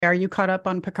Are you caught up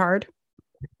on Picard?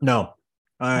 No,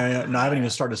 no, I haven't even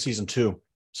started season 2,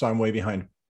 so I'm way behind.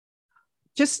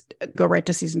 Just go right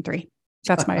to season 3.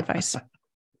 That's my advice.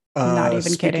 Not even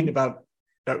Speaking kidding. about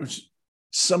that, was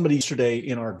somebody yesterday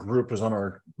in our group was on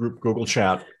our group Google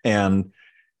chat, and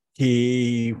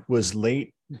he was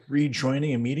late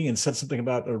rejoining a meeting and said something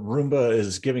about a Roomba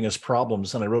is giving us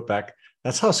problems. And I wrote back,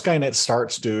 "That's how Skynet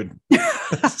starts, dude."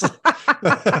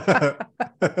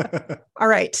 All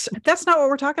right. That's not what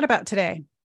we're talking about today.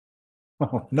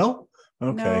 Oh, no?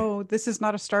 Okay. No, this is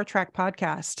not a Star Trek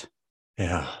podcast.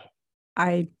 Yeah.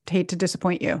 I hate to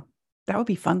disappoint you. That would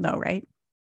be fun though, right?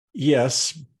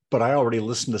 Yes, but I already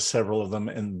listened to several of them,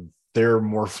 and they're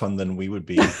more fun than we would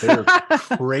be. They're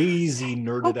crazy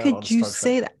nerded out on Star Trek. How could you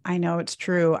say that? I know it's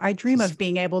true. I dream of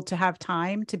being able to have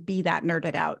time to be that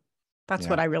nerded out. That's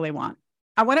what I really want.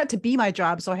 I want it to be my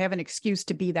job, so I have an excuse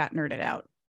to be that nerded out.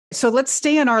 So let's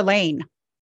stay in our lane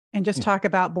and just talk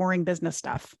about boring business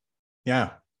stuff.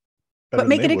 Yeah. But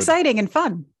make it exciting and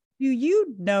fun. Do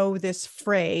you know this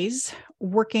phrase,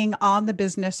 working on the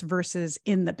business versus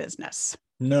in the business?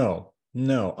 No,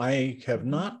 I have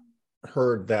not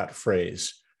heard that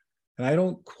phrase, and I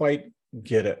don't quite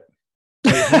get it.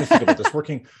 Let me think about this.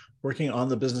 Working on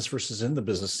the business versus in the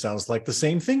business sounds like the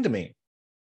same thing to me.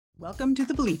 Welcome to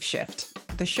The Belief Shift,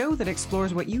 the show that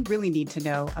explores what you really need to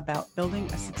know about building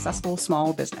a successful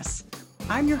small business.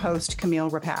 I'm your host,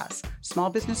 Camille Rapaz, small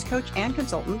business coach and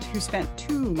consultant who spent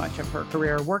too much of her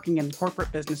career working in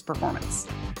corporate business performance.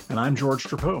 And I'm George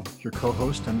Drapeau, your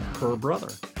co-host and her brother.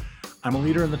 I'm a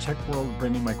leader in the tech world,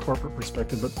 bringing my corporate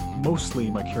perspective, but mostly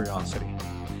my curiosity.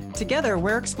 Together,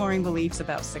 we're exploring beliefs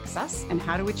about success and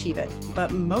how to achieve it,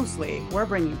 but mostly we're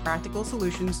bringing practical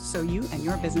solutions so you and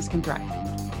your business can thrive.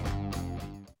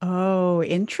 Oh,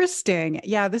 interesting.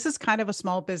 Yeah, this is kind of a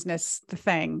small business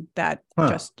thing that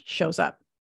just shows up.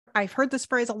 I've heard this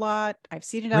phrase a lot. I've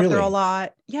seen it out there a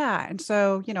lot. Yeah. And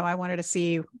so, I wanted to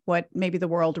see what maybe the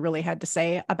world really had to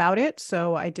say about it.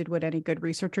 So I did what any good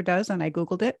researcher does, and I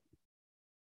Googled it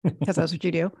because that's what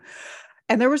you do.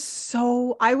 And I was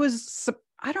surprised.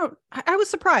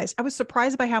 I was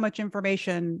surprised by how much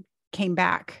information came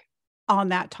back on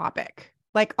that topic,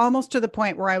 like almost to the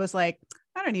point where I was like,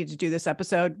 I don't need to do this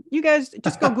episode. You guys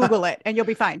just go Google it and you'll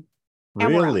be fine.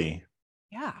 Really?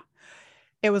 Yeah.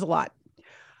 It was a lot.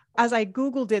 As I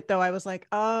Googled it though, I was like,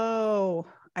 oh,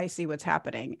 I see what's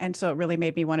happening. And so it really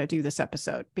made me want to do this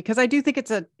episode because I do think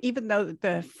even though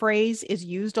the phrase is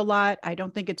used a lot, I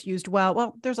don't think it's used well.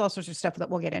 Well, there's all sorts of stuff that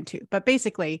we'll get into, but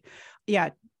basically,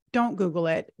 don't Google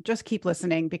it. Just keep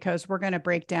listening because we're going to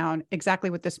break down exactly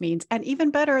what this means. And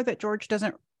even better that George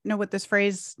doesn't know what this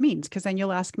phrase means, because then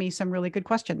you'll ask me some really good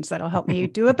questions that'll help me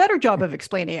do a better job of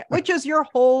explaining it, which is your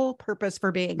whole purpose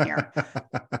for being here.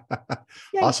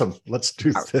 Awesome. Let's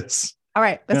do this. All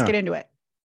right. Let's get into it.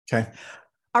 Okay.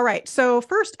 All right. So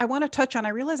first I want to touch on, I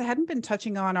realize I hadn't been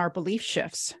touching on our belief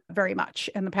shifts very much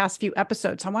in the past few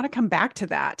episodes. I want to come back to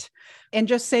that and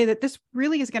just say that this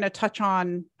really is going to touch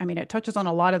on, it touches on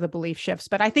a lot of the belief shifts,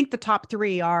 but I think the top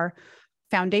 3 are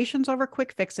foundations over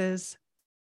quick fixes,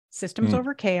 systems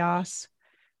over chaos,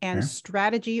 and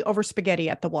strategy over spaghetti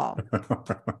at the wall.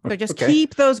 So just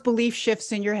keep those belief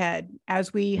shifts in your head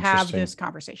as we have this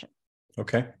conversation.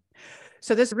 Okay.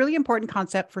 So this is a really important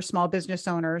concept for small business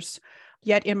owners.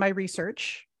 Yet in my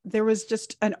research, there was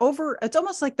just it's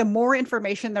almost like the more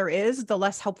information there is, the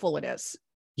less helpful it is.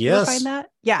 Yes. You find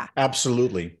that? Yeah.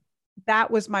 Absolutely.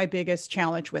 That was my biggest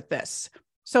challenge with this.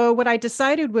 So what I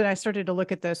decided when I started to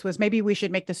look at this was maybe we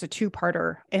should make this a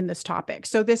 2-parter in this topic.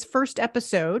 So this first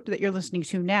episode that you're listening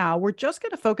to now, we're just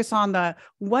going to focus on the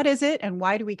what is it and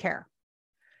why do we care?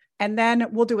 And then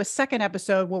we'll do a second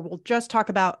episode where we'll just talk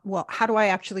about, well, how do I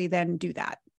actually then do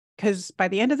that? Because by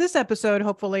the end of this episode,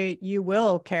 hopefully you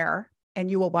will care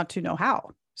and you will want to know how.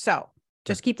 So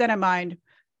just keep that in mind.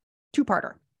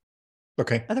 2-parter.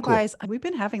 Okay. Otherwise, we've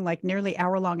been having like nearly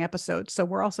hour-long episodes. So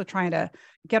we're also trying to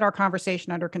get our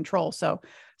conversation under control. So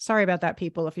sorry about that,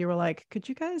 people. If you were like, could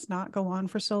you guys not go on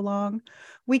for so long?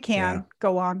 We can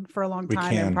go on for a long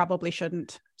time and probably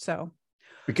shouldn't. So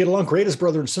we get along great as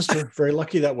brother and sister. Very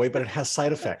lucky that way, but it has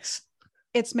side effects.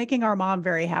 It's making our mom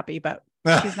very happy, but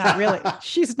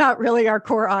she's not really our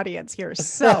core audience here.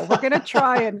 So we're going to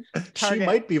try and she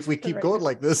might be if we keep going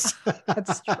like this.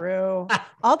 That's true.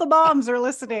 All the moms are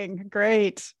listening.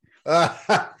 Great.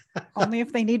 Only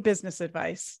if they need business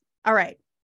advice. All right.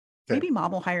 Okay. Maybe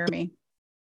mom will hire me.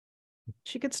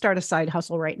 She could start a side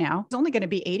hustle right now. She's only going to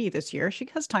be 80 this year. She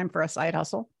has time for a side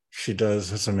hustle. She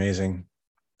does. That's amazing.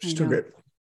 She's doing great.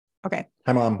 Okay.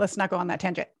 Hi, Mom. Let's not go on that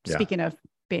tangent. Yeah. Speaking of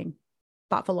being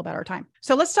thoughtful about our time.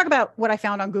 So let's talk about what I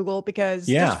found on Google, because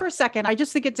just for a second, I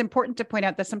just think it's important to point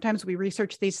out that sometimes we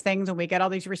research these things and we get all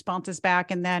these responses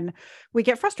back, and then we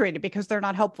get frustrated because they're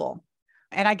not helpful.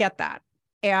 And I get that.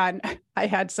 And I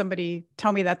had somebody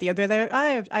tell me that the other day,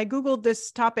 I Googled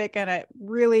this topic and it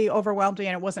really overwhelmed me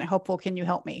and it wasn't helpful. Can you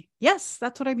help me? Yes,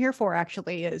 that's what I'm here for,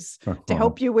 actually, is to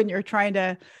help you when you're trying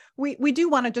to, we do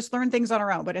want to just learn things on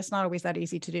our own, but it's not always that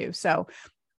easy to do. So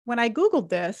when I Googled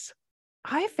this,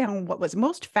 I found what was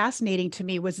most fascinating to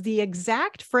me was the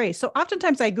exact phrase. So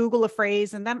oftentimes I Google a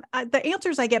phrase and then the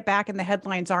answers I get back in the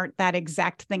headlines aren't that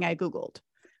exact thing I Googled.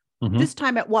 Mm-hmm. This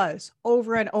time it was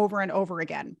over and over and over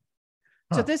again.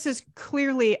 So this is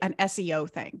clearly an SEO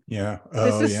thing. Yeah.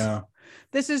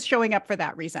 This is showing up for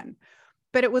that reason.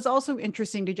 But it was also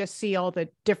interesting to just see all the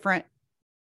different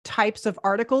types of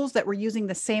articles that were using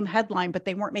the same headline, but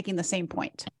they weren't making the same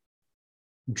point.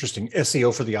 Interesting.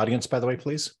 SEO for the audience, by the way,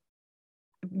 please.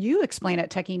 You explain it,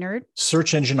 techie nerd.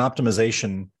 Search engine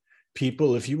optimization.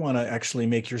 People, if you want to actually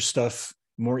make your stuff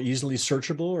more easily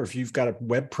searchable, or if you've got a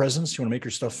web presence, you want to make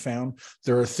your stuff found,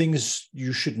 there are things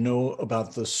you should know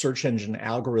about the search engine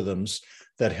algorithms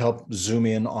that help zoom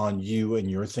in on you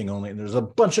and your thing only. And there's a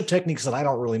bunch of techniques that I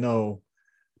don't really know.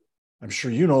 I'm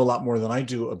sure you know a lot more than I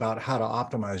do about how to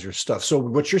optimize your stuff. So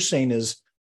what you're saying is,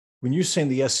 when you're saying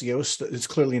the SEO, it's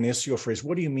clearly an SEO phrase.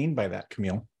 What do you mean by that,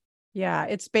 Camille? Yeah,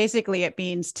 it's basically, it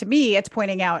means, to me, it's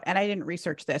pointing out, and I didn't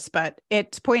research this, but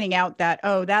it's pointing out that,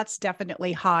 oh, that's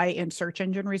definitely high in search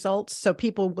engine results. So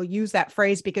people will use that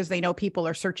phrase because they know people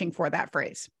are searching for that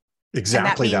phrase.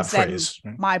 Exactly, that phrase.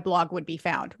 Right? My blog would be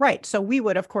found. Right. So we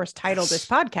would, of course, title this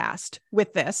podcast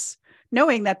with this,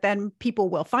 knowing that then people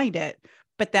will find it,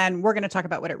 but then we're going to talk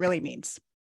about what it really means.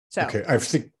 So, okay, I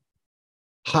think,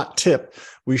 hot tip,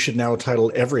 we should now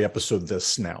title every episode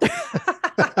this now.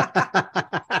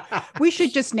 We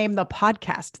should just name the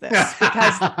podcast this,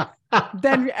 because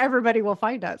then everybody will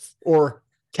find us. Or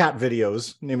cat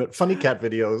videos. Name it Funny Cat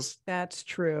Videos. That's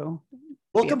true.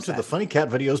 Welcome to the Funny Cat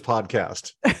Videos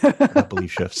podcast. I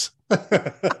believe shifts.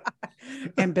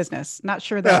 In business. Not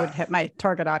sure that would hit my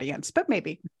target audience, but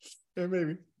maybe. Yeah,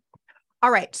 maybe. All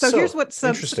right. So here's what's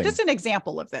just an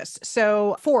example of this.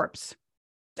 So Forbes.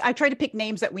 I try to pick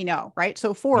names that we know, right?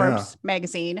 So Forbes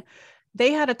magazine,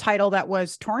 they had a title that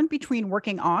was torn between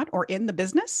working on or in the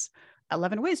business,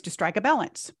 11 ways to strike a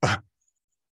balance.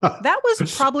 That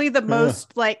was probably the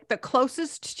most, like, the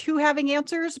closest to having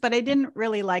answers, but I didn't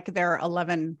really like their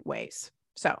 11 ways.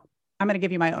 So I'm going to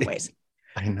give you my own ways.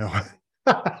 I know.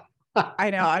 I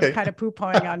know. I'm kind of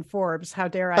poo-pooing on Forbes. How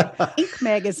dare I? Inc.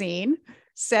 magazine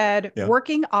said,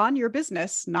 working on your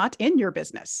business, not in your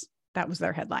business. That was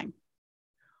their headline.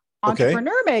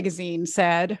 Entrepreneur magazine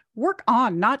said, work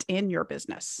on, not in your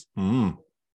business.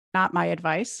 Not my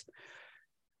advice.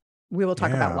 We will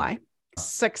talk about why.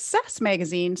 Success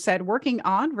magazine said, working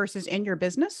on versus in your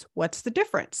business, what's the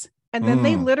difference? And then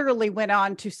they literally went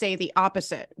on to say the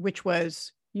opposite, which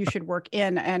was you should work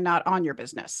in and not on your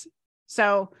business.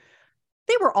 So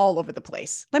they were all over the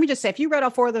place. Let me just say, if you read all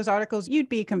 4 of those articles, you'd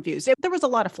be confused. There was a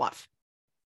lot of fluff.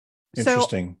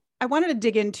 Interesting. So I wanted to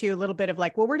dig into a little bit of,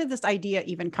 like, well, where did this idea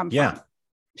even come from? Yeah,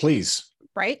 please.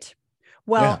 Right.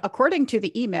 Well, according to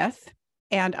the E-Myth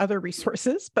and other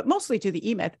resources, but mostly to the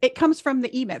E-Myth, it comes from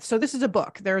the E-Myth. So this is a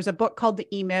book. There's a book called the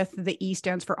E-Myth. The E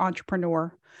stands for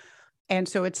entrepreneur. And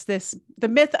so it's the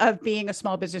myth of being a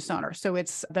small business owner. So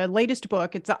it's the latest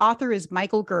book. The author is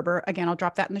Michael Gerber. Again, I'll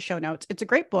drop that in the show notes. It's a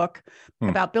great book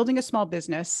about building a small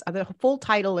business. The full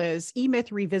title is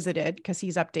E-Myth Revisited, because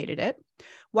he's updated it.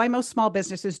 Why most small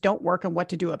businesses don't work and what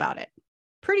to do about it.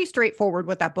 Pretty straightforward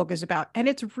what that book is about. And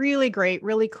it's really great,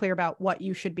 really clear about what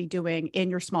you should be doing in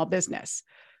your small business.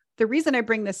 The reason I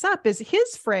bring this up is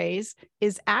his phrase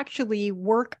is actually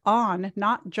work on,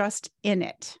 not just in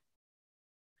it.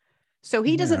 So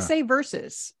he doesn't say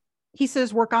versus. He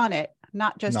says work on it,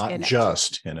 not just in it. Not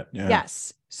just in it. Yeah.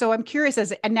 Yes. So I'm curious,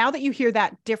 and now that you hear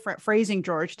that different phrasing,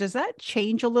 George, does that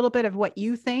change a little bit of what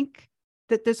you think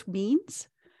that this means?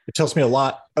 It tells me a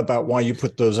lot about why you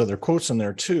put those other quotes in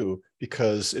there too,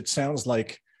 because it sounds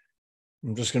like,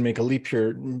 I'm just going to make a leap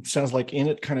here. It sounds like in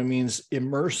it kind of means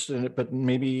immersed in it, but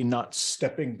maybe not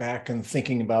stepping back and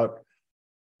thinking about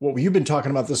what you've been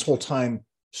talking about this whole time.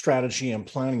 Strategy and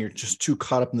planning, you're just too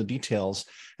caught up in the details.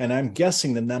 And I'm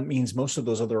guessing that means most of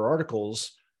those other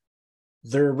articles,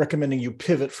 they're recommending you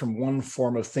pivot from one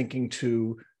form of thinking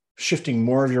to shifting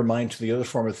more of your mind to the other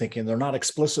form of thinking. They're not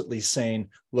explicitly saying,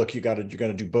 look, you got to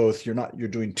do both. You're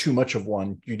doing too much of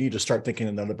one. You need to start thinking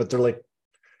another, but they're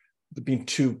being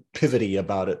too pivoty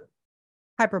about it.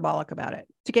 Hyperbolic about it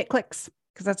to get clicks,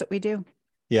 because that's what we do.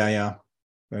 Yeah.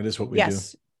 That is what we do.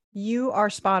 You are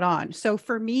spot on. So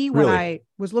for me, when Really? I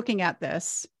was looking at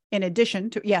this, in addition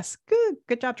to, yes,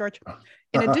 good job, George.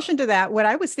 In addition to that, what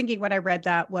I was thinking when I read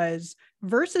that was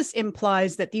versus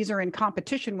implies that these are in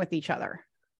competition with each other,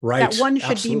 that Right. one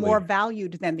should be more Absolutely.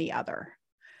 valued than the other,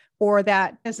 or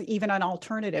that is even an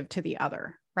alternative to the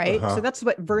other, right? So Uh-huh. that's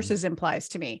what versus implies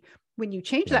to me. When you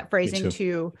change Yeah, that me phrasing too.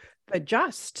 to the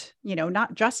just,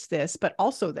 not just this, but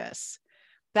also this,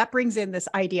 that brings in this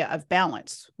idea of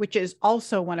balance, which is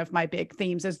also one of my big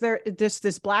themes. Is there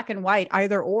this black and white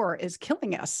either or is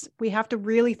killing us? We have to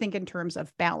really think in terms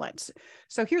of balance.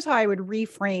 So here's how I would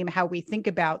reframe how we think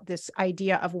about this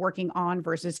idea of working on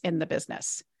versus in the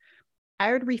business.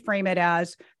 I would reframe it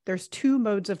as there's two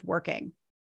modes of working,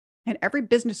 and every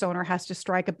business owner has to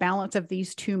strike a balance of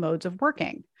these two modes of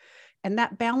working. And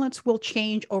that balance will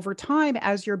change over time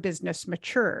as your business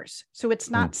matures. So it's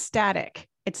Hmm. not static.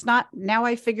 It's not now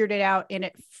I figured it out and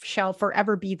it shall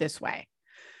forever be this way.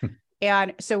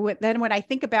 And so then when I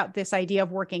think about this idea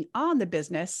of working on the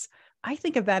business, I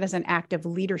think of that as an act of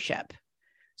leadership.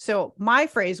 So my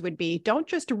phrase would be don't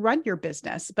just run your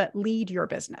business, but lead your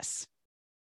business.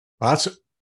 That's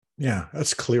yeah,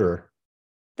 that's clearer.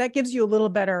 That gives you a little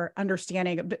better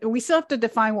understanding. But we still have to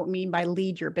define what we mean by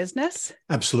lead your business,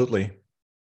 Absolutely.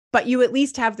 but you at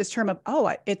least have this term of,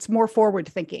 oh, it's more forward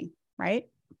thinking, right?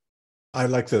 I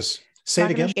like this. It's Say it not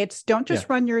going again. to, it's don't Yeah. just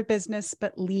run your business,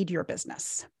 but lead your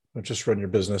business. Don't just run your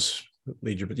business,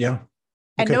 lead your, yeah.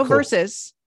 And Okay, no cool.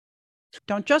 verses.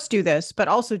 Don't just do this, but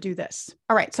also do this.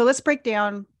 All right. So let's break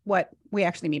down what we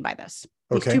actually mean by this,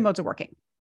 these two Okay. modes of working.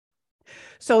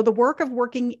 So the work of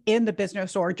working in the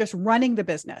business or just running the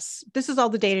business, this is all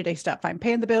the day-to-day stuff. I'm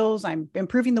paying the bills. I'm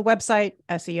improving the website,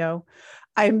 SEO.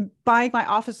 I'm buying my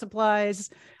office supplies.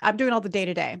 I'm doing all the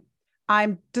day-to-day.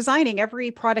 I'm designing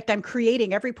every product. I'm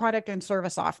creating every product and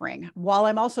service offering while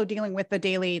I'm also dealing with the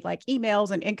daily like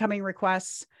emails and incoming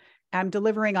requests. I'm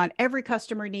delivering on every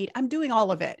customer need. I'm doing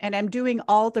all of it. And I'm doing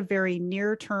all the very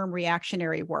near-term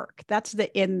reactionary work. That's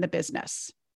the in the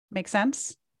business. Make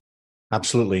sense?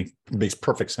 Absolutely. It makes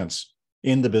perfect sense.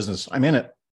 In the business. I'm in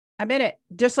it. I'm in it,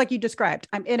 just like you described.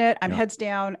 I'm in it. I'm Yeah. heads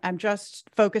down. I'm just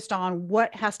focused on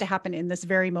what has to happen in this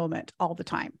very moment all the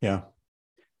time. Yeah.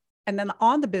 And then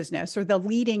on the business or the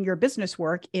leading your business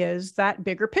work is that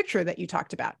bigger picture that you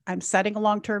talked about. I'm setting a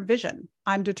long-term vision.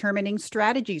 I'm determining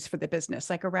strategies for the business,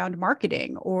 like around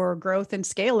marketing or growth and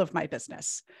scale of my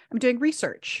business. I'm doing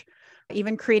research,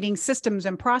 even creating systems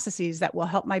and processes that will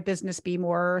help my business be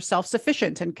more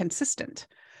self-sufficient and consistent,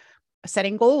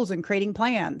 setting goals and creating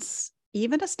plans,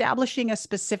 even establishing a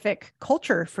specific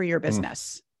culture for your Mm.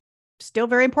 business. Still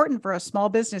very important for a small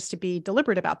business to be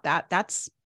deliberate about that. That's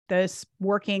this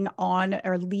working on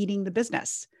or leading the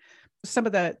business. Some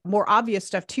of the more obvious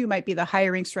stuff too might be the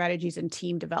hiring strategies and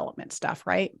team development stuff,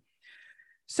 right?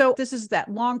 So this is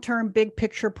that long-term, big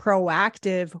picture,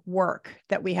 proactive work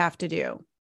that we have to do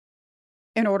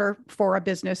in order for a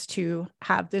business to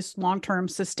have this long-term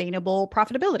sustainable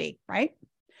profitability, right?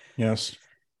 Yes.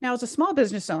 Now, as a small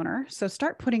business owner, so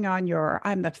start putting on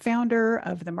I'm the founder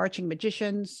of the Marching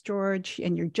Magicians, George,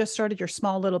 and you just started your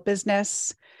small little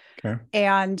business Okay.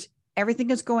 and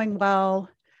everything is going well,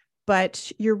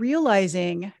 but you're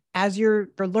realizing as you're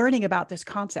learning about this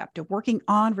concept of working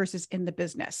on versus in the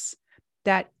business,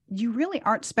 that you really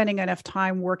aren't spending enough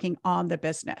time working on the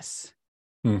business.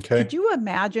 Okay. Could you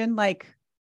imagine,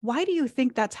 why do you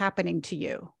think that's happening to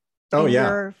you Oh, in yeah.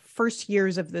 your first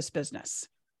years of this business?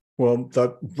 Well,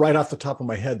 right off the top of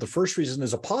my head, the first reason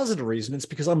is a positive reason. It's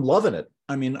because I'm loving it.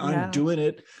 I mean, I'm Yeah. doing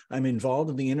it. I'm involved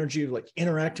in the energy of like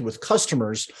interacting with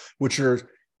customers, which are,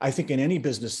 I think, in any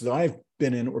business that I've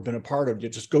been in or been a part of, you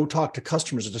just go talk to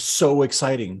customers. It's just so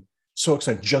exciting. So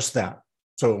exciting. Just that.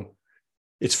 So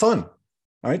it's fun,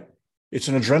 right? It's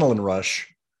an adrenaline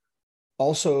rush.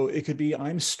 Also, it could be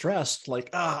I'm stressed, like,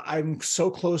 I'm so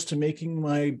close to making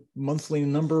my monthly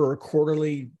number or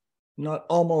quarterly, not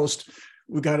almost.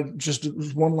 We got to just do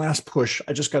one last push.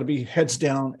 I just got to be heads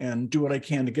down and do what I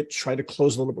can to try to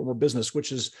close a little bit more business,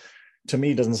 which is, to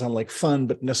me, doesn't sound like fun,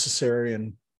 but necessary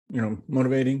and,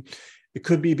 motivating. It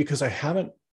could be because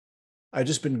I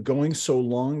just been going so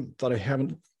long that I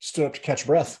haven't stood up to catch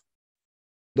breath.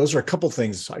 Those are a couple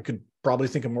things. I could probably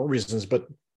think of more reasons, but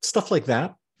stuff like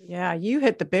that. Yeah, you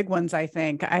hit the big ones, I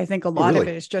think. I think a Oh, lot of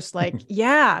really? it is just like,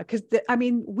 yeah, because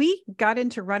we got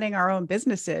into running our own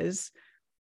businesses,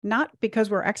 not because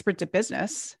we're experts at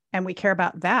business and we care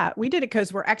about that. We did it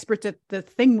because we're experts at the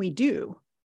thing we do,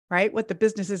 right? What the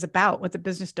business is about, what the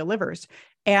business delivers.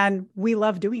 And we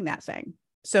love doing that thing.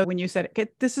 So when you said,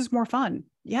 this is more fun.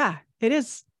 Yeah, it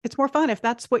is. It's more fun if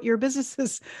that's what your business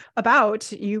is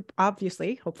about. You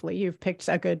obviously, hopefully you've picked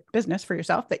a good business for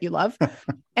yourself that you love.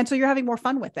 And so you're having more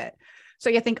fun with it.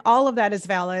 So I think all of that is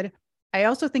valid. I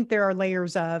also think there are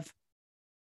layers of,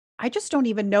 I just don't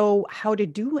even know how to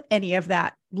do any of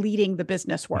that leading the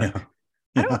business work.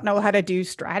 Yeah. I don't know how to do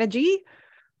strategy.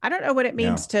 I don't know what it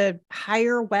means to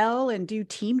hire well and do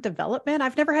team development.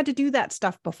 I've never had to do that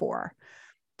stuff before.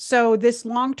 So this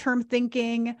long-term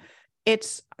thinking,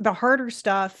 it's the harder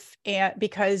stuff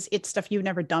because it's stuff you've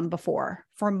never done before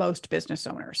for most business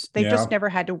owners. They've just never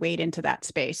had to wade into that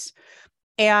space.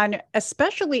 And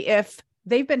especially if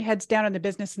they've been heads down in the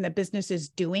business and the business is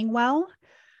doing well,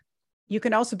 you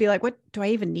can also be like, what, do I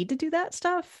even need to do that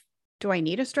stuff? Do I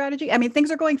need a strategy? I mean,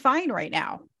 things are going fine right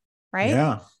now, right?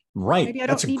 Yeah, right. Maybe I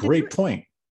That's don't a need great point.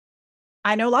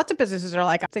 I know lots of businesses are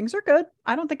like, things are good.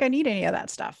 I don't think I need any of that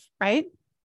stuff, right?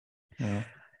 Yeah.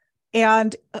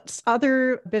 And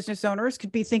other business owners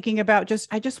could be thinking about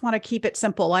I just want to keep it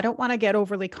simple. I don't want to get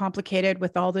overly complicated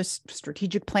with all this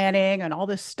strategic planning and all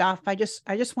this stuff. I just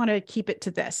want to keep it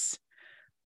to this.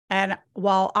 And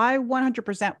while I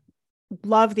 100%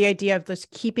 love the idea of this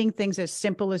keeping things as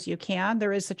simple as you can,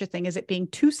 there is such a thing as it being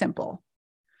too simple,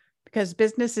 because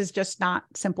business is just not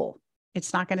simple.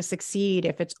 It's not going to succeed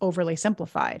if it's overly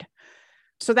simplified.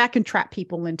 So that can trap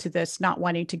people into this, not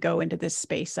wanting to go into this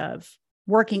space of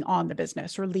working on the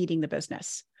business or leading the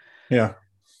business. Yeah.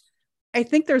 I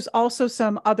think there's also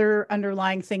some other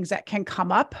underlying things that can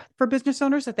come up for business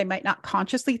owners that they might not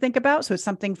consciously think about. So it's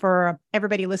something for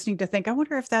everybody listening to think, I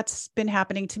wonder if that's been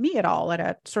happening to me at all at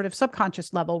a sort of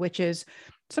subconscious level, which is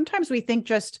sometimes we think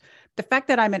just the fact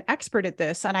that I'm an expert at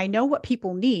this and I know what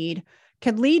people need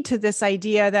can lead to this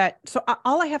idea that, so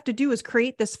all I have to do is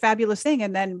create this fabulous thing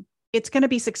and then it's going to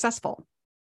be successful.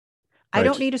 Right. I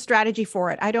don't need a strategy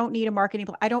for it. I don't need a marketing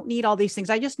plan. I don't need all these things.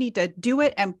 I just need to do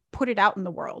it and put it out in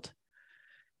the world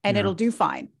and it'll do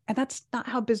fine. And that's not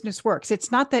how business works.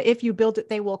 It's not that if you build it,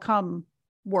 they will come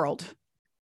world. It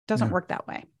doesn't work that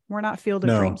way. We're not Field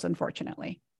of Dreams,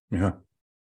 unfortunately. Yeah.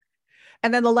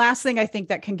 And then the last thing I think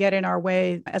that can get in our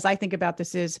way as I think about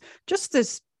this is just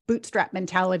this bootstrap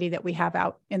mentality that we have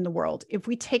out in the world. If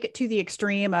we take it to the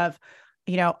extreme of,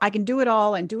 I can do it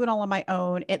all and do it all on my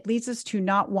own, it leads us to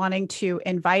not wanting to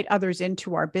invite others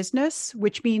into our business,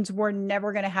 which means we're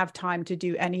never going to have time to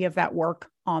do any of that work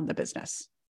on the business.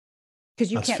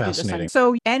 Because you can't do this on.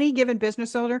 So any given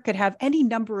business owner could have any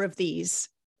number of these.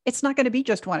 It's not going to be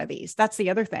just one of these. That's the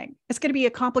other thing. It's going to be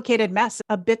a complicated mess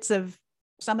of bits of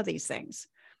some of these things.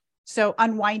 So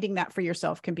unwinding that for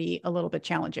yourself can be a little bit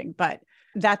challenging, but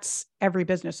that's every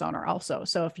business owner also.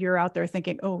 So if you're out there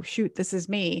thinking, oh, shoot, this is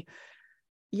me.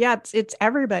 Yeah, it's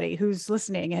everybody who's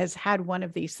listening has had one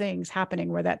of these things happening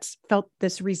where that's felt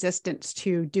this resistance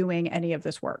to doing any of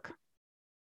this work.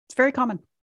 It's very common.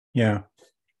 Yeah.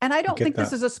 And I don't think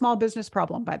this is a small business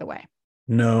problem, by the way.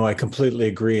 No, I completely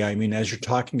agree. I mean, as you're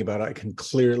talking about it, I can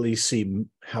clearly see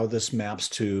how this maps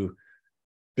to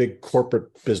big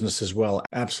corporate business as well.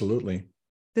 Absolutely.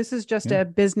 This is just a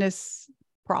business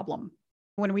problem.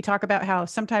 When we talk about how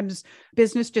sometimes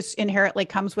business just inherently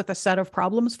comes with a set of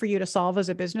problems for you to solve as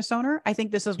a business owner, I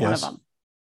think this is one of them.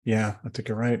 Yeah, I think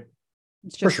you're right.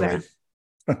 It's just there.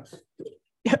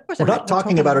 We're not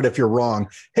talking about it if you're wrong.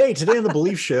 Hey, today on the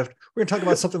Belief Shift, we're going to talk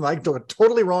about something I do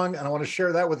totally wrong, and I want to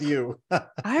share that with you.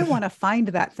 I want to find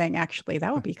that thing, actually.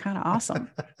 That would be kind of awesome.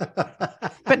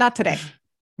 But not today.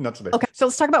 Not today. Okay, so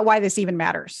let's talk about why this even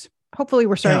matters. Hopefully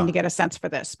we're starting to get a sense for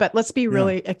this, but let's be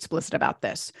really explicit about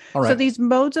this. All right. So these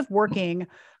modes of working,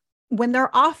 when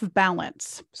they're off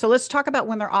balance. So let's talk about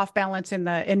when they're off balance in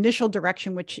the initial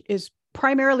direction, which is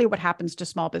primarily what happens to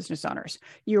small business owners.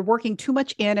 You're working too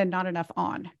much in and not enough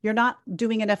on. You're not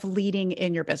doing enough leading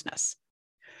in your business.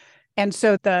 And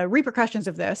so the repercussions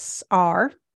of this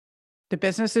are the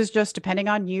business is just depending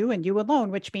on you and you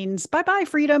alone, which means bye-bye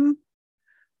freedom.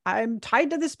 I'm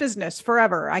tied to this business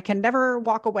forever. I can never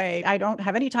walk away. I don't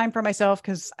have any time for myself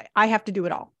because I have to do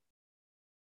it all,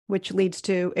 which leads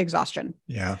to exhaustion.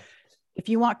 Yeah. If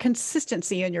you want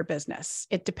consistency in your business,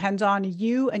 it depends on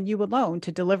you and you alone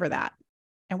to deliver that.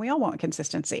 And we all want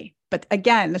consistency. But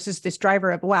again, this is this driver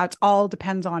of, wow, it all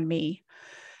depends on me.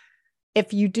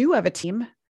 If you do have a team,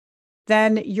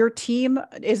 then your team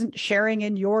isn't sharing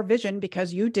in your vision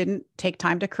because you didn't take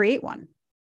time to create one.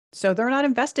 So they're not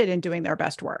invested in doing their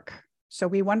best work. So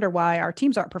we wonder why our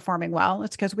teams aren't performing well.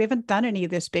 It's because we haven't done any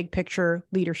of this big picture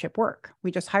leadership work.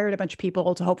 We just hired a bunch of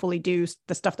people to hopefully do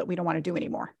the stuff that we don't want to do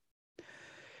anymore.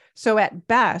 So at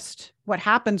best, what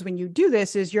happens when you do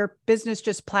this is your business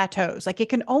just plateaus. Like it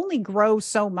can only grow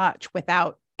so much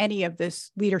without any of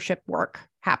this leadership work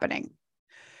happening.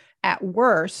 at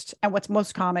worst, and what's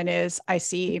most common is I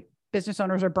see business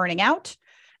owners are burning out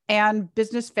and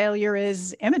business failure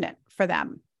is imminent for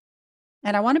them.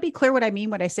 And I want to be clear what I mean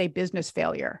when I say business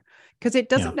failure, because it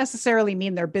doesn't necessarily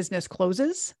mean their business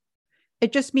closes.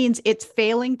 It just means it's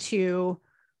failing to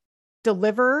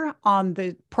deliver on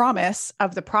the promise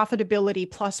of the profitability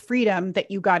plus freedom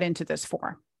that you got into this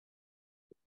for.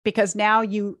 Because now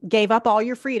you gave up all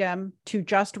your freedom to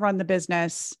just run the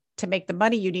business, to make the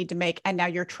money you need to make. And now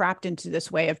you're trapped into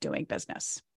this way of doing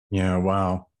business. Yeah.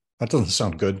 Wow. That doesn't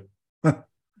sound good.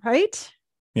 Right?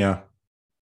 Yeah.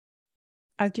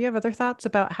 Do you have other thoughts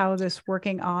about how this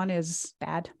working on is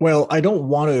bad? Well, I don't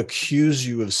want to accuse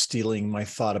you of stealing my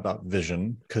thought about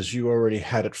vision because you already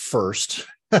had it first.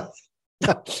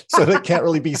 So that can't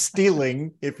really be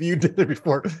stealing if you did it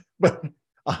before. But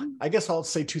I guess I'll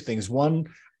say two things. One,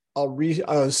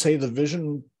 I'll say the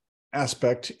vision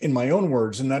aspect in my own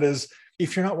words, and that is,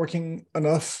 if you're not working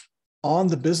enough on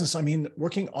the business, I mean,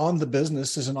 working on the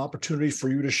business is an opportunity for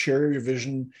you to share your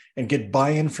vision and get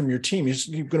buy-in from your team.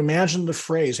 You can imagine the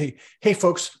phrase, hey,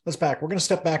 folks, let's back. We're going to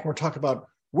step back and we're talk about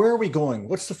where are we going?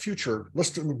 What's the future?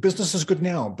 Business is good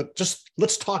now, but just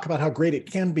let's talk about how great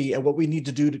it can be and what we need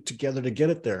to do together to get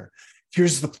it there.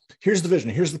 Here's the vision.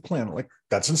 Here's the plan. Like,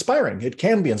 that's inspiring. It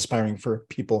can be inspiring for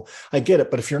people. I get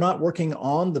it. But if you're not working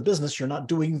on the business, you're not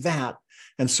doing that.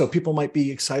 And so people might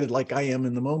be excited like I am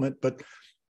in the moment, but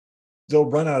they'll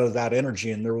run out of that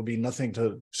energy and there will be nothing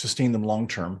to sustain them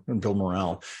long-term and build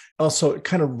morale. Also,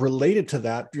 kind of related to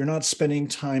that, you're not spending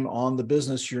time on the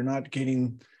business. You're not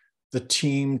getting the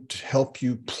team to help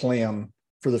you plan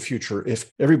for the future.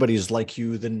 If everybody is like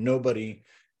you, then nobody,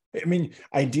 I mean,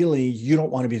 ideally, you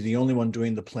don't want to be the only one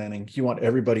doing the planning. You want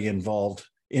everybody involved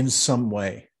in some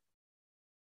way.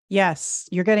 Yes,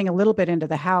 you're getting a little bit into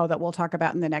the how that we'll talk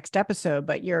about in the next episode,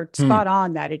 but you're spot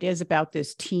on that it is about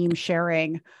this team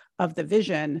sharing of the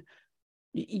vision.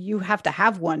 You have to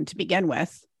have one to begin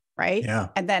with, right? Yeah.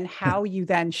 And then how you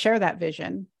then share that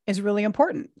vision is really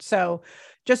important. So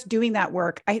just doing that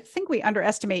work, I think we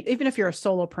underestimate, even if you're a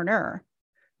solopreneur,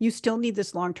 you still need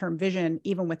this long-term vision,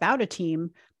 even without a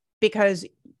team, because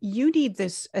you need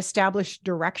this established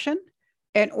direction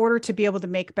in order to be able to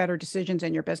make better decisions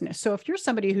in your business. So if you're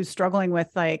somebody who's struggling with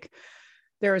like,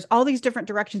 there's all these different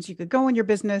directions you could go in your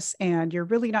business and you're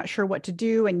really not sure what to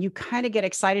do, and you kind of get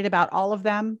excited about all of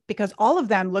them because all of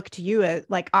them look to you as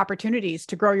like opportunities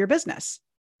to grow your business.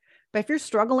 But if you're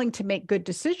struggling to make good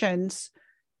decisions,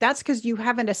 that's because you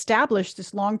haven't established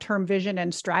this long-term vision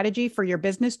and strategy for your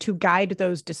business to guide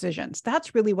those decisions.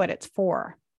 That's really what it's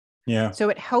for. Yeah. So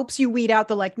it helps you weed out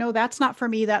the like, no, that's not for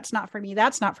me. That's not for me.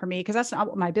 That's not for me. Because that's not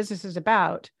what my business is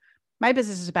about. My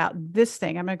business is about this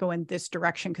thing. I'm going to go in this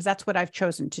direction because that's what I've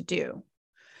chosen to do.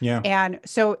 Yeah. And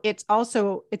so it's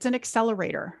an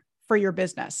accelerator for your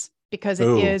business because it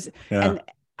is. Yeah. And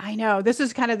I know this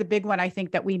is kind of the big one I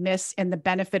think that we miss in the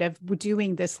benefit of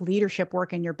doing this leadership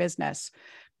work in your business,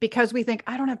 because we think,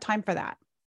 I don't have time for that.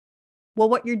 Well,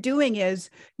 what you're doing is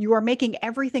you are making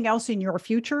everything else in your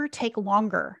future take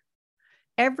longer.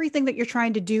 Everything that you're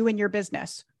trying to do in your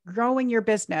business, growing your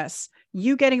business,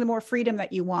 you getting the more freedom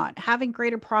that you want, having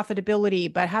greater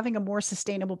profitability, but having a more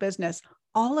sustainable business,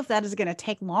 all of that is going to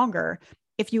take longer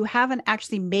if you haven't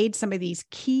actually made some of these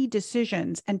key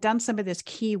decisions and done some of this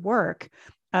key work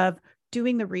of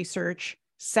doing the research,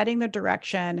 setting the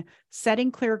direction,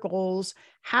 setting clear goals,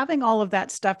 having all of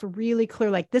that stuff really clear,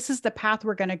 like this is the path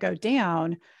we're going to go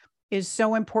down, is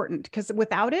so important. Because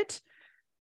without it,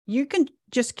 you can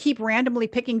just keep randomly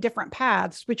picking different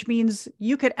paths, which means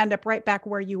you could end up right back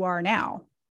where you are now.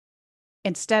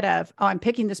 Instead of, oh, I'm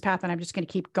picking this path and I'm just going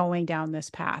to keep going down this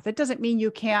path. It doesn't mean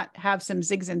you can't have some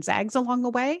zigs and zags along the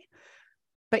way,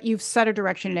 but you've set a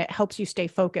direction and it helps you stay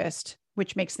focused,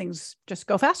 which makes things just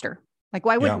go faster. Like,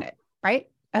 why wouldn't it? Right?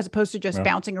 As opposed to just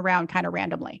bouncing around kind of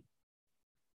randomly.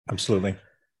 Absolutely.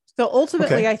 So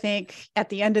ultimately, I think at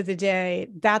the end of the day,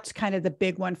 that's kind of the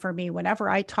big one for me. Whenever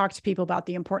I talk to people about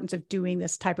the importance of doing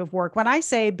this type of work, when I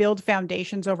say build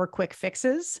foundations over quick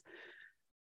fixes,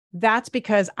 that's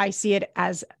because I see it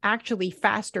as actually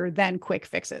faster than quick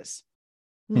fixes.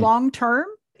 Long term,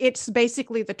 it's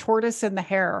basically the tortoise and the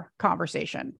hare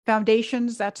conversation.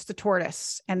 Foundations, that's the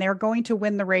tortoise, and they're going to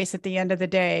win the race at the end of the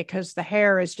day because the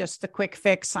hare is just the quick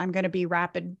fix. I'm going to be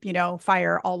rapid,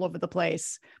 fire all over the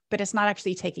place, but it's not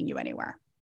actually taking you anywhere.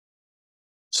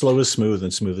 Slow is smooth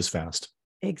and smooth is fast.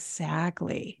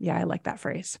 Exactly. Yeah, I like that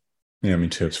phrase. Yeah, me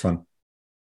too. It's fun.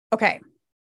 Okay.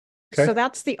 So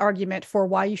that's the argument for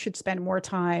why you should spend more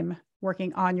time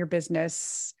working on your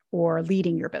business or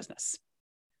leading your business.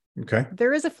 Okay.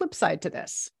 There is a flip side to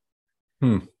this.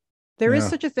 There is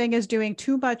such a thing as doing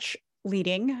too much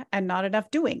leading and not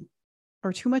enough doing,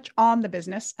 or too much on the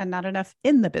business and not enough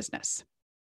in the business.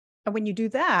 And when you do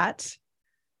that,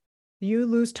 you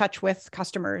lose touch with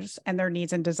customers and their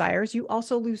needs and desires. You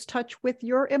also lose touch with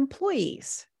your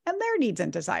employees and their needs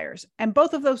and desires. And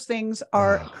both of those things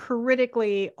are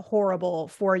critically horrible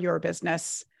for your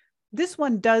business. This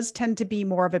one does tend to be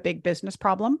more of a big business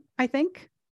problem, I think.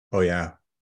 Oh, yeah.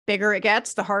 Bigger it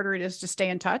gets, the harder it is to stay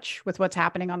in touch with what's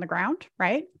happening on the ground,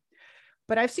 right?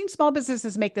 But I've seen small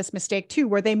businesses make this mistake too,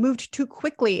 where they moved too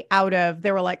quickly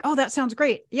they were like, oh, that sounds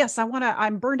great. Yes,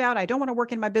 I'm burned out. I don't want to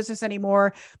work in my business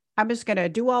anymore. I'm just going to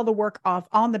do all the work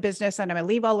on the business and I'm going to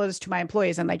leave all of this to my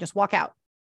employees. And they just walk out.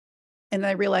 And then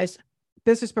I realized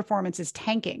business performance is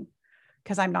tanking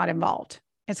because I'm not involved.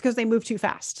 It's because they move too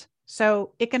fast.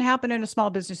 So it can happen in a small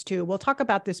business too. We'll talk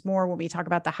about this more when we talk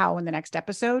about the how in the next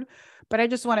episode. But I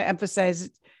just want to emphasize,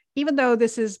 even though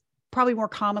this is probably more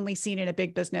commonly seen in a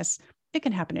big business, it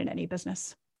can happen in any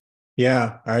business.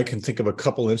 Yeah, I can think of a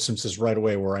couple instances right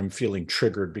away where I'm feeling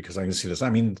triggered because I can see this. I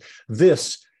mean,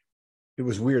 it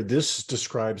was weird. This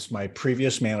describes my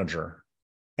previous manager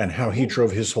and how he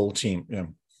drove his whole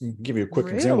team. Give you a quick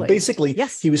example. Basically,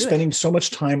 yes, he was spending so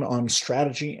much time on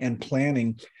strategy and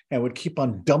planning and would keep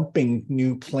on dumping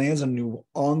new plans and new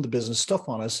on the business stuff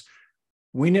on us.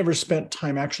 We never spent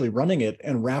time actually running it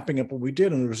and wrapping up what we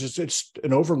did. And it's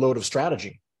an overload of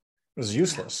strategy. It was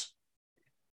useless.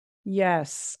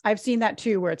 Yes, I've seen that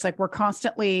too, where it's like we're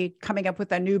constantly coming up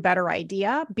with a new, better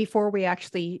idea before we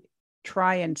actually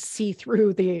try and see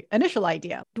through the initial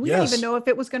idea. We didn't even know if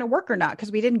it was going to work or not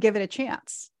because we didn't give it a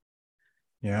chance.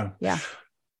 Yeah. Yeah.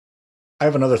 I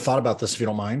have another thought about this, if you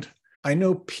don't mind. I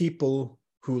know people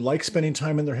who like spending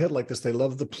time in their head like this. They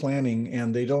love the planning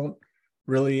and they don't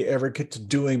really ever get to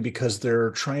doing because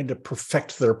they're trying to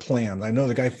perfect their plan. I know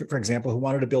the guy, for example, who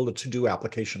wanted to build a to-do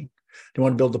application. They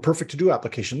want to build the perfect to-do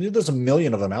application. There's a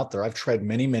million of them out there. I've tried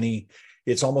many.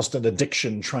 It's almost an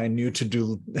addiction trying new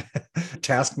to-do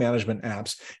task management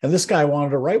apps. And this guy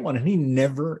wanted to write one and he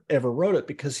never, ever wrote it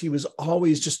because he was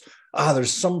always just,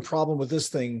 there's some problem with this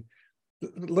thing.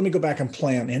 Let me go back and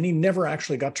plan. And he never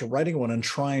actually got to writing one and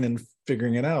trying and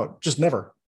figuring it out. Just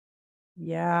never.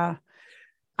 Yeah.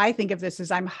 I think of this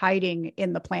as I'm hiding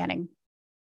in the planning,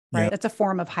 right? That's a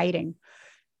form of hiding.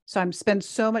 So I'm spend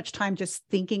so much time just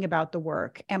thinking about the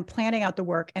work and planning out the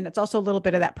work. And it's also a little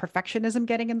bit of that perfectionism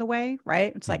getting in the way,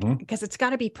 right? It's like, because it's got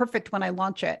to be perfect when I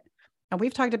launch it. And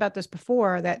we've talked about this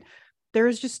before, that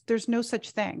there's no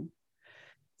such thing.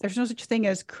 There's no such thing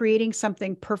as creating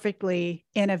something perfectly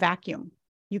in a vacuum.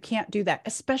 You can't do that,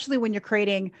 especially when you're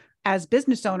creating, as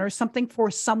business owners, something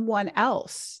for someone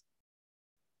else.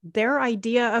 Their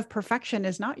idea of perfection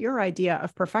is not your idea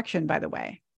of perfection, by the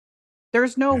way.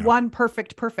 There's no one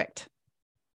perfect, right?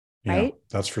 Yeah,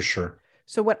 that's for sure.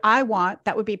 So what I want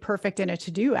that would be perfect in a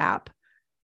to-do app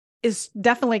is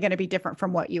definitely going to be different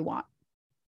from what you want.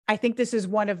 I think this is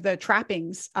one of the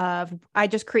trappings of I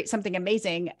just create something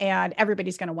amazing and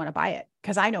everybody's going to want to buy it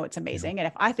because I know it's amazing. And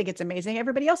if I think it's amazing,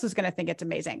 everybody else is going to think it's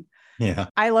amazing. Yeah.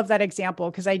 I love that example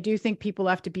because I do think people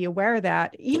have to be aware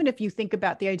that even if you think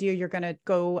about the idea, you're going to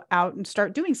go out and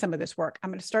start doing some of this work.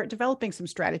 I'm going to start developing some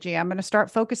strategy. I'm going to start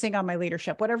focusing on my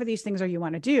leadership, whatever these things are you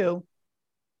want to do.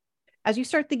 As you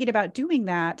start thinking about doing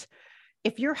that,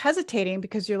 if you're hesitating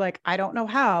because you're like, I don't know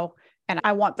how, and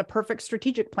I want the perfect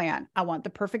strategic plan. I want the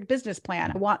perfect business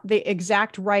plan. I want the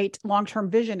exact right long-term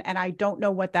vision. And I don't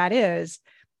know what that is.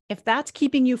 If that's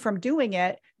keeping you from doing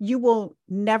it, you will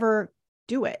never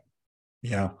do it.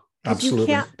 Yeah, absolutely. You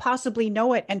can't possibly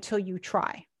know it until you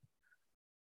try.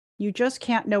 You just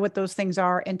can't know what those things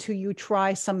are until you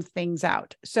try some things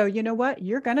out. So you know what?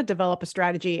 You're going to develop a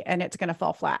strategy and it's going to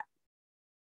fall flat.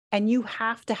 And you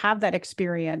have to have that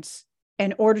experience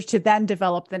in order to then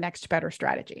develop the next better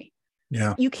strategy.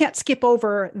 Yeah. You can't skip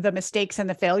over the mistakes and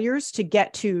the failures to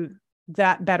get to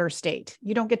that better state.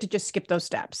 You don't get to just skip those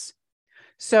steps.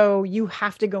 So you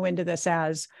have to go into this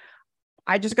as,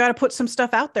 I just got to put some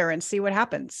stuff out there and see what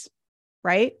happens.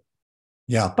 Right?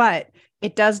 Yeah. But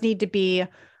it does need to be,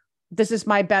 this is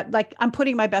my bet. Like I'm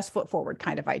putting my best foot forward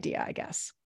kind of idea, I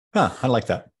guess. I like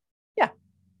that. Yeah.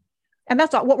 And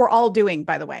that's what we're all doing,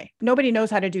 by the way. Nobody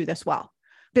knows how to do this well.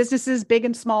 Businesses, big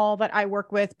and small, that I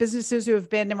work with, businesses who have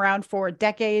been around for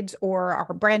decades or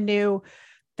are brand new,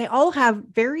 they all have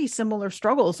very similar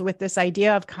struggles with this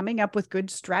idea of coming up with good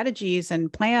strategies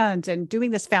and plans and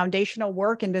doing this foundational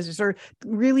work in business, or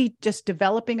really just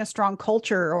developing a strong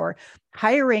culture, or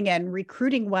hiring and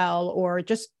recruiting well, or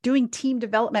just doing team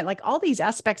development, like all these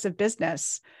aspects of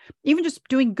business, even just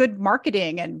doing good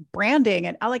marketing and branding.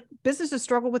 And I like businesses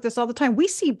struggle with this all the time. We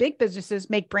see big businesses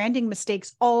make branding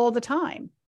mistakes all the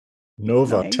time.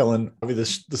 Nova, Okay. telling Avi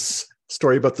this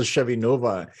story about the Chevy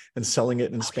Nova and selling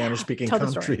it in Spanish-speaking Tell the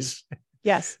story. countries.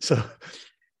 Yes. So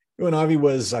when Avi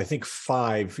was, I think,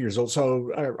 5 years old,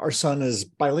 so our son is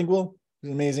bilingual,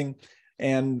 amazing,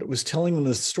 and was telling them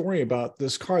this story about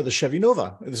this car, the Chevy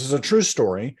Nova. This is a true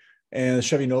story. And the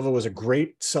Chevy Nova was a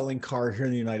great selling car here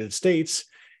in the United States.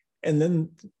 And then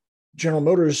General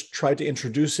Motors tried to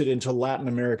introduce it into Latin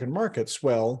American markets.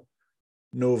 Well,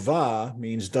 Nova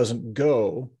means doesn't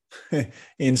go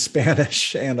in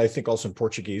Spanish and I think also in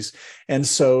Portuguese. And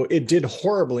so it did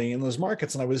horribly in those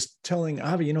markets. And I was telling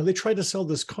Avi, they tried to sell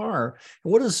this car.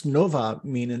 And what does Nova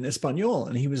mean in Espanol?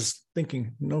 And he was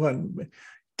thinking, Nova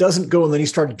doesn't go. And then he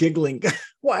started giggling.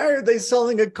 Why are they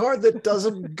selling a car that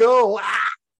doesn't go?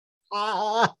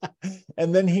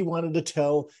 And then he wanted to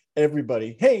tell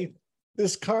everybody, hey,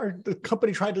 this car, the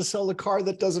company tried to sell a car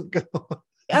that doesn't go.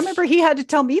 I remember he had to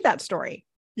tell me that story.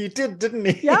 He did, didn't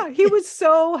he? Yeah, he was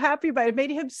so happy about it. It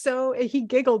made him he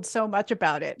giggled so much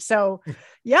about it. So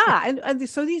yeah. And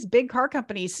so these big car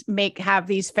companies have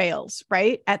these fails,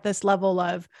 right? At this level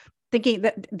of thinking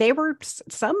that they were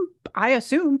I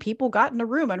assume people got in a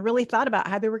room and really thought about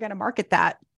how they were going to market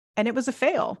that. And it was a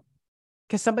fail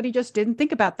because somebody just didn't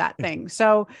think about that thing.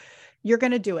 So you're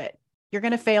going to do it. You're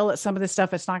going to fail at some of this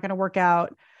stuff. It's not going to work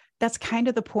out. That's kind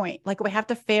of the point. Like we have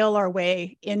to fail our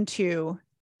way into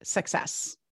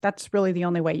success. That's really the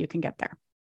only way you can get there.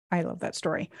 I love that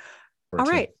story. All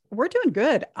right. We're doing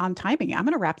good on timing. I'm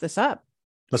going to wrap this up.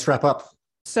 Let's wrap up.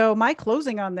 So my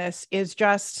closing on this is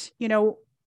just,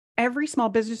 every small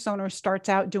business owner starts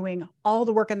out doing all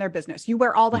the work in their business. You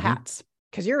wear all the hats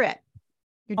because you're it.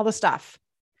 You do all the stuff.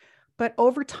 But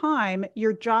over time,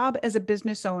 your job as a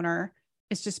business owner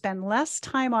is to spend less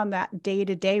time on that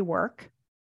day-to-day work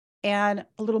and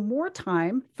a little more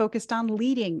time focused on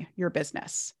leading your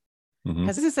business.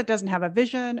 Because business that doesn't have a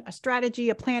vision, a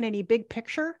strategy, a plan, any big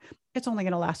picture, it's only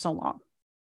going to last so long.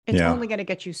 It's only going to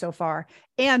get you so far.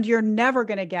 And you're never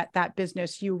going to get that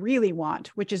business you really want,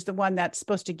 which is the one that's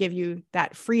supposed to give you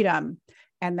that freedom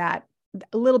and that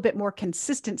a little bit more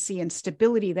consistency and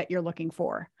stability that you're looking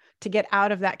for to get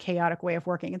out of that chaotic way of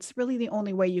working. It's really the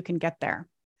only way you can get there.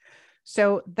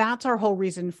 So that's our whole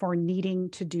reason for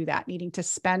needing to do that, needing to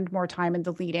spend more time in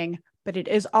the leading. But it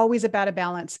is always about a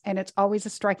balance, and it's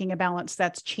always striking a balance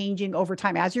that's changing over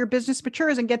time. As your business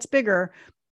matures and gets bigger,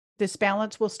 this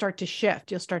balance will start to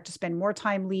shift. You'll start to spend more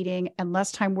time leading and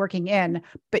less time working in,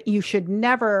 but you should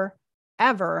never,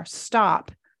 ever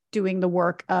stop doing the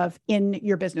work in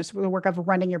your business, the work of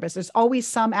running your business. Always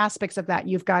some aspects of that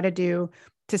you've got to do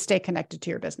to stay connected to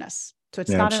your business. So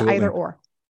it's not absolutely. an either or.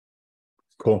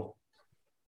 Cool.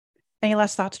 Any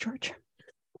last thoughts, George?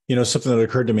 Something that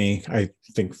occurred to me, I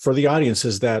think for the audience,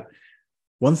 is that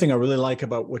one thing I really like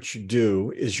about what you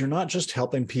do is you're not just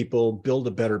helping people build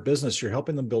a better business, you're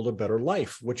helping them build a better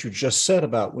life. What you just said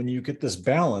about when you get this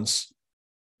balance,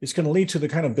 it's going to lead to the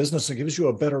kind of business that gives you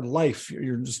a better life.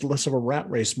 You're just less of a rat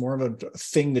race, more of a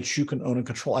thing that you can own and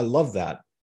control. I love that.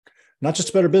 Not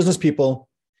just better business people.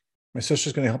 My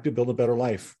sister's going to help you build a better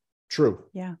life. True.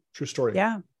 Yeah. True story.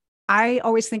 Yeah. I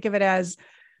always think of it as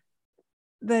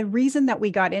the reason that we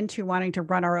got into wanting to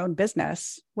run our own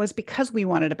business was because we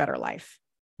wanted a better life.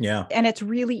 Yeah. And it's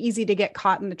really easy to get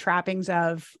caught in the trappings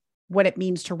of what it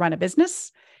means to run a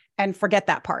business and forget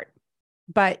that part.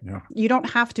 But you don't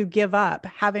have to give up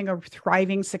having a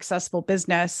thriving, successful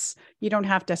business. You don't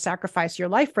have to sacrifice your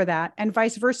life for that, and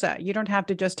vice versa. You don't have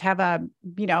to just have a,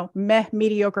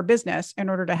 mediocre business in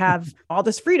order to have all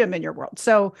this freedom in your world.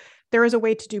 So there is a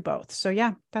way to do both. So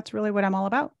yeah, that's really what I'm all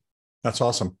about. That's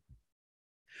awesome.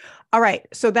 All right.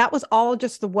 So that was all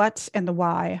just the what and the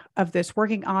why of this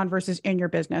working on versus in your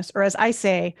business, or as I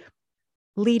say,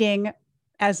 leading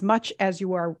as much as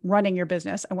you are running your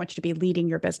business. I want you to be leading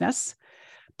your business.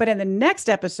 But in the next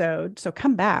episode, so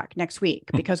come back next week,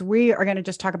 because we are going to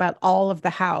just talk about all of the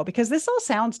how, because this all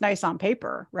sounds nice on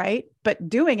paper, right? But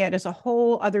doing it is a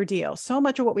whole other deal. So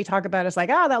much of what we talk about is like,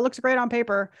 that looks great on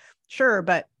paper. Sure.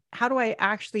 But how do I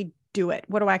actually do it?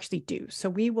 What do I actually do? So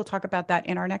we will talk about that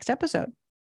in our next episode.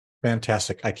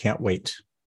 Fantastic. I can't wait.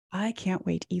 I can't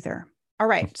wait either. All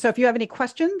right. So if you have any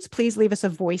questions, please leave us a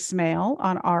voicemail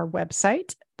on our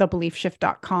website,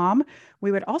 thebeliefshift.com.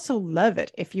 We would also love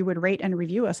it if you would rate and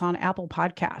review us on Apple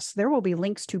Podcasts. There will be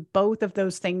links to both of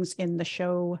those things in the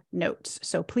show notes.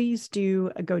 So please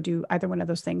do go do either one of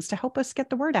those things to help us get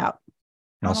the word out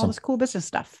on all this cool business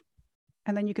stuff.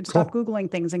 And then you can stop Googling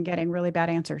things and getting really bad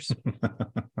answers.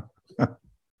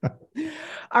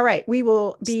 All right. We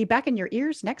will be back in your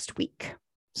ears next week.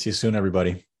 See you soon,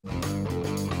 everybody.